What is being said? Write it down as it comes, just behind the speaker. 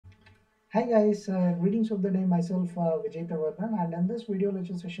Hi guys, greetings of the day. Myself Vijetha Vardhan, and in this video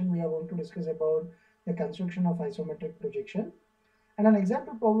lecture session, we are going to discuss about the construction of isometric projection. And an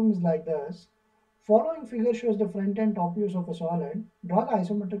example problem is like this: following figure shows the front and top views of a solid. Draw the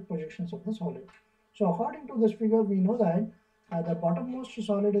isometric projections of the solid. So according to this figure, we know that the bottommost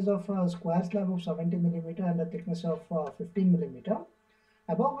solid is of a square slab of 70 millimeter and a thickness of 15 millimeter.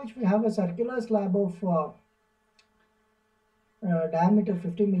 Above which we have a circular slab of diameter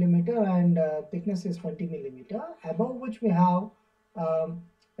 50 millimeter and thickness is 20 millimeter, above which we have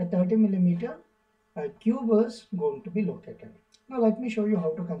a 30 millimeter cube is going to be located. Now let me show you how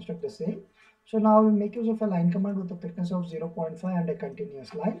to construct the same. So now we make use of a line command with a thickness of 0.5 and a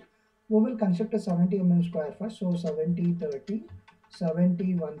continuous line. We will construct a 70 square first. So 70 30,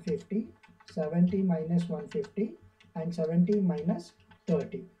 70 150, 70 minus 150 and 70 minus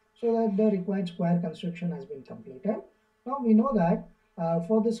 30, so that the required square construction has been completed. Now we know that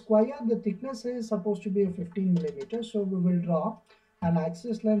for the square the thickness is supposed to be a 15 millimeter, so we will draw an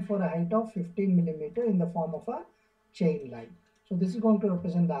axis line for a height of 15 millimeter in the form of a chain line. So this is going to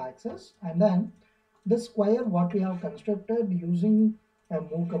represent the axis, and then this square what we have constructed using a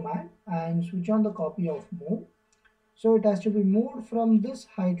move command and switch on the copy of move. So it has to be moved from this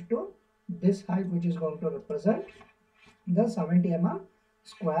height to this height, which is going to represent the 70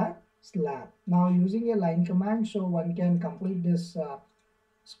 square slab. Now using a line command, so one can complete this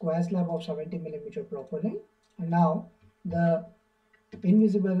square slab of 70 millimeter properly. And now the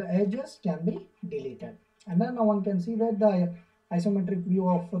invisible edges can be deleted. And then now one can see that the isometric view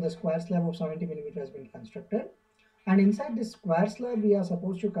of the square slab of 70 millimeter has been constructed. And inside this square slab, we are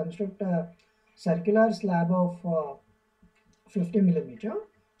supposed to construct a circular slab of 50 millimeter.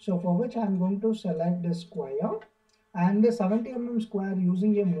 So for which I am going to select the square and the 70 square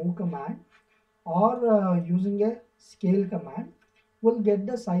using a move command or using a scale command will get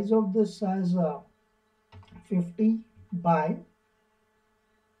the size of this as 50 by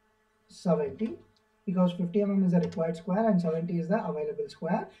 70, because 50 is the required square and 70 is the available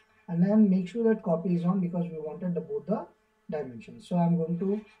square. And then make sure that copy is on because we wanted both the dimensions. So I'm going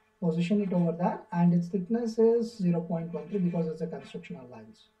to position it over there, and its thickness is 0.13 because it's a constructional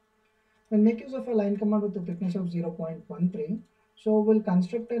lines. Then make use of a line command with the thickness of 0.13. So we'll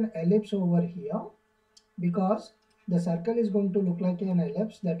construct an ellipse over here because the circle is going to look like an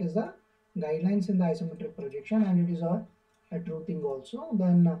ellipse. That is the guidelines in the isometric projection, and it is a true thing also.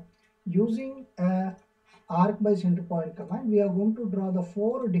 Then using a arc by center point command, we are going to draw the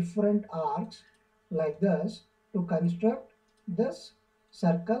 4 different arcs like this to construct this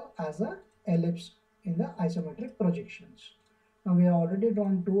circle as a ellipse in the isometric projections. Now we have already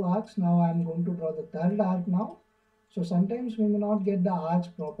drawn 2 arcs. Now I am going to draw the third arc now. So sometimes we may not get the arcs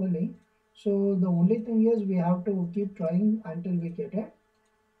properly. So the only thing is we have to keep trying until we get it.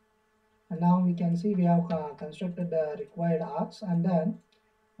 And now we can see we have constructed the required arcs, and then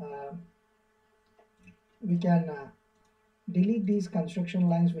uh, we can delete these construction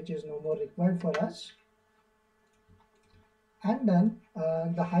lines which is no more required for us. And then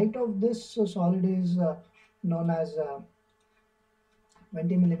the height of this solid is known as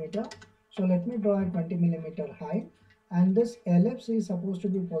 20 millimeter. So let me draw a 20 millimeter height, and this ellipse is supposed to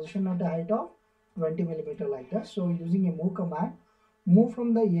be positioned at a height of 20 millimeter like this. So using a move command, move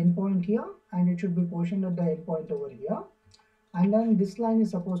from the end point here, and it should be positioned at the end point over here. And then this line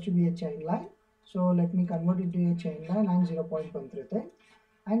is supposed to be a chain line. So let me convert it to a chain line and 0.133.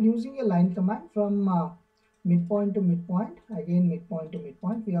 And using a line command from midpoint to midpoint, again midpoint to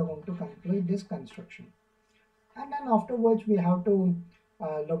midpoint, we are going to complete this construction. And then afterwards we have to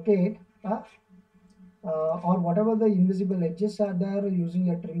locate or whatever the invisible edges are there.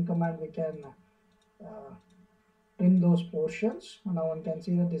 Using a trim command we can uh, trim those portions. Now one can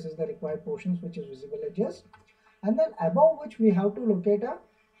see that this is the required portions which is visible edges, and then above which we have to locate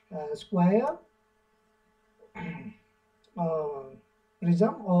a square uh,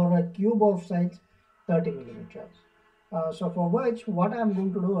 prism or a cube of size 30 millimeters. So for which what I'm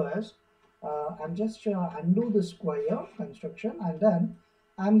going to do is I'm just undo the square construction, and then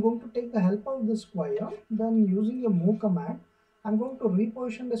I'm going to take the help of the square. Then using a move command, I'm going to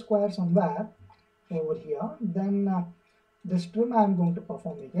reposition the square somewhere over here. Then this trim I'm going to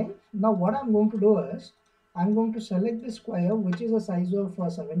perform again. Now what I'm going to do is I'm going to select the square which is a size of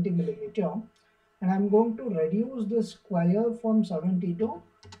 70 millimeter, and I'm going to reduce the square from 70 to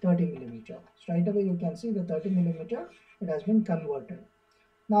 30 millimeter. Straight away you can see the 30 millimeter it has been converted.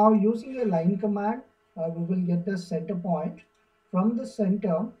 Now using a line command, we will get the center point. From the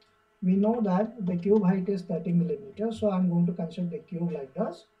center, we know that the cube height is 30 millimeters. So I'm going to construct the cube like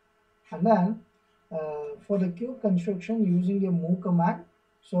this. And then for the cube construction, using a move command,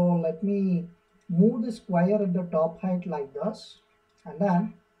 So let me move the square at the top height like this, and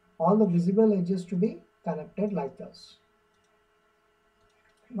then all the visible edges to be connected like this.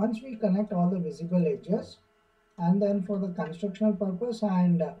 Once we connect all the visible edges, and then for the constructional purpose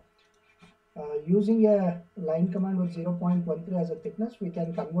and using a line command with 0.13 as a thickness, we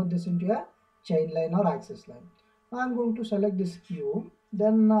can convert this into a chain line or axis line. Now I'm going to select this cube.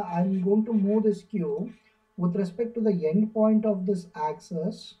 Then I'm going to move this cube with respect to the end point of this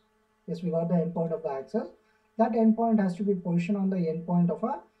axis. Yes, we got the end point of the axis. That end point has to be positioned on the end point of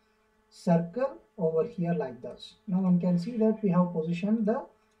a circle over here like this. Now one can see that we have positioned the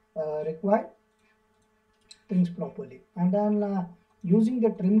required things properly, and then using the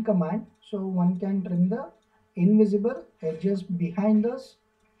trim command, so one can trim the invisible edges behind this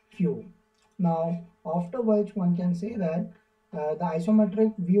cube. Now after which one can say that the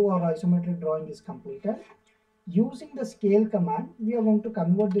isometric view or isometric drawing is completed. Using the scale command, we are going to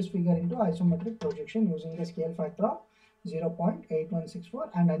convert this figure into isometric projection using the scale factor of 0.8164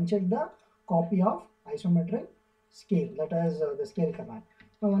 and uncheck the copy of isometric scale, that is the scale command.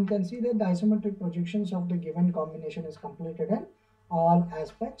 Now one can see that the isometric projections of the given combination is completed in all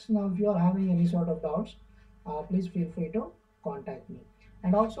aspects. Now if you are having any sort of doubts, please feel free to contact me.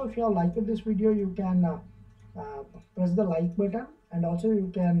 And also if you have liked this video, you can press the like button, and also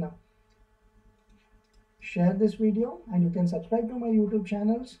you can share this video, and you can subscribe to my YouTube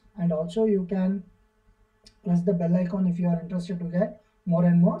channels, and also you can press the bell icon if you are interested to get more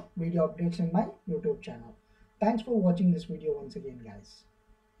and more video updates in my YouTube channel. Thanks for watching this video once again, guys.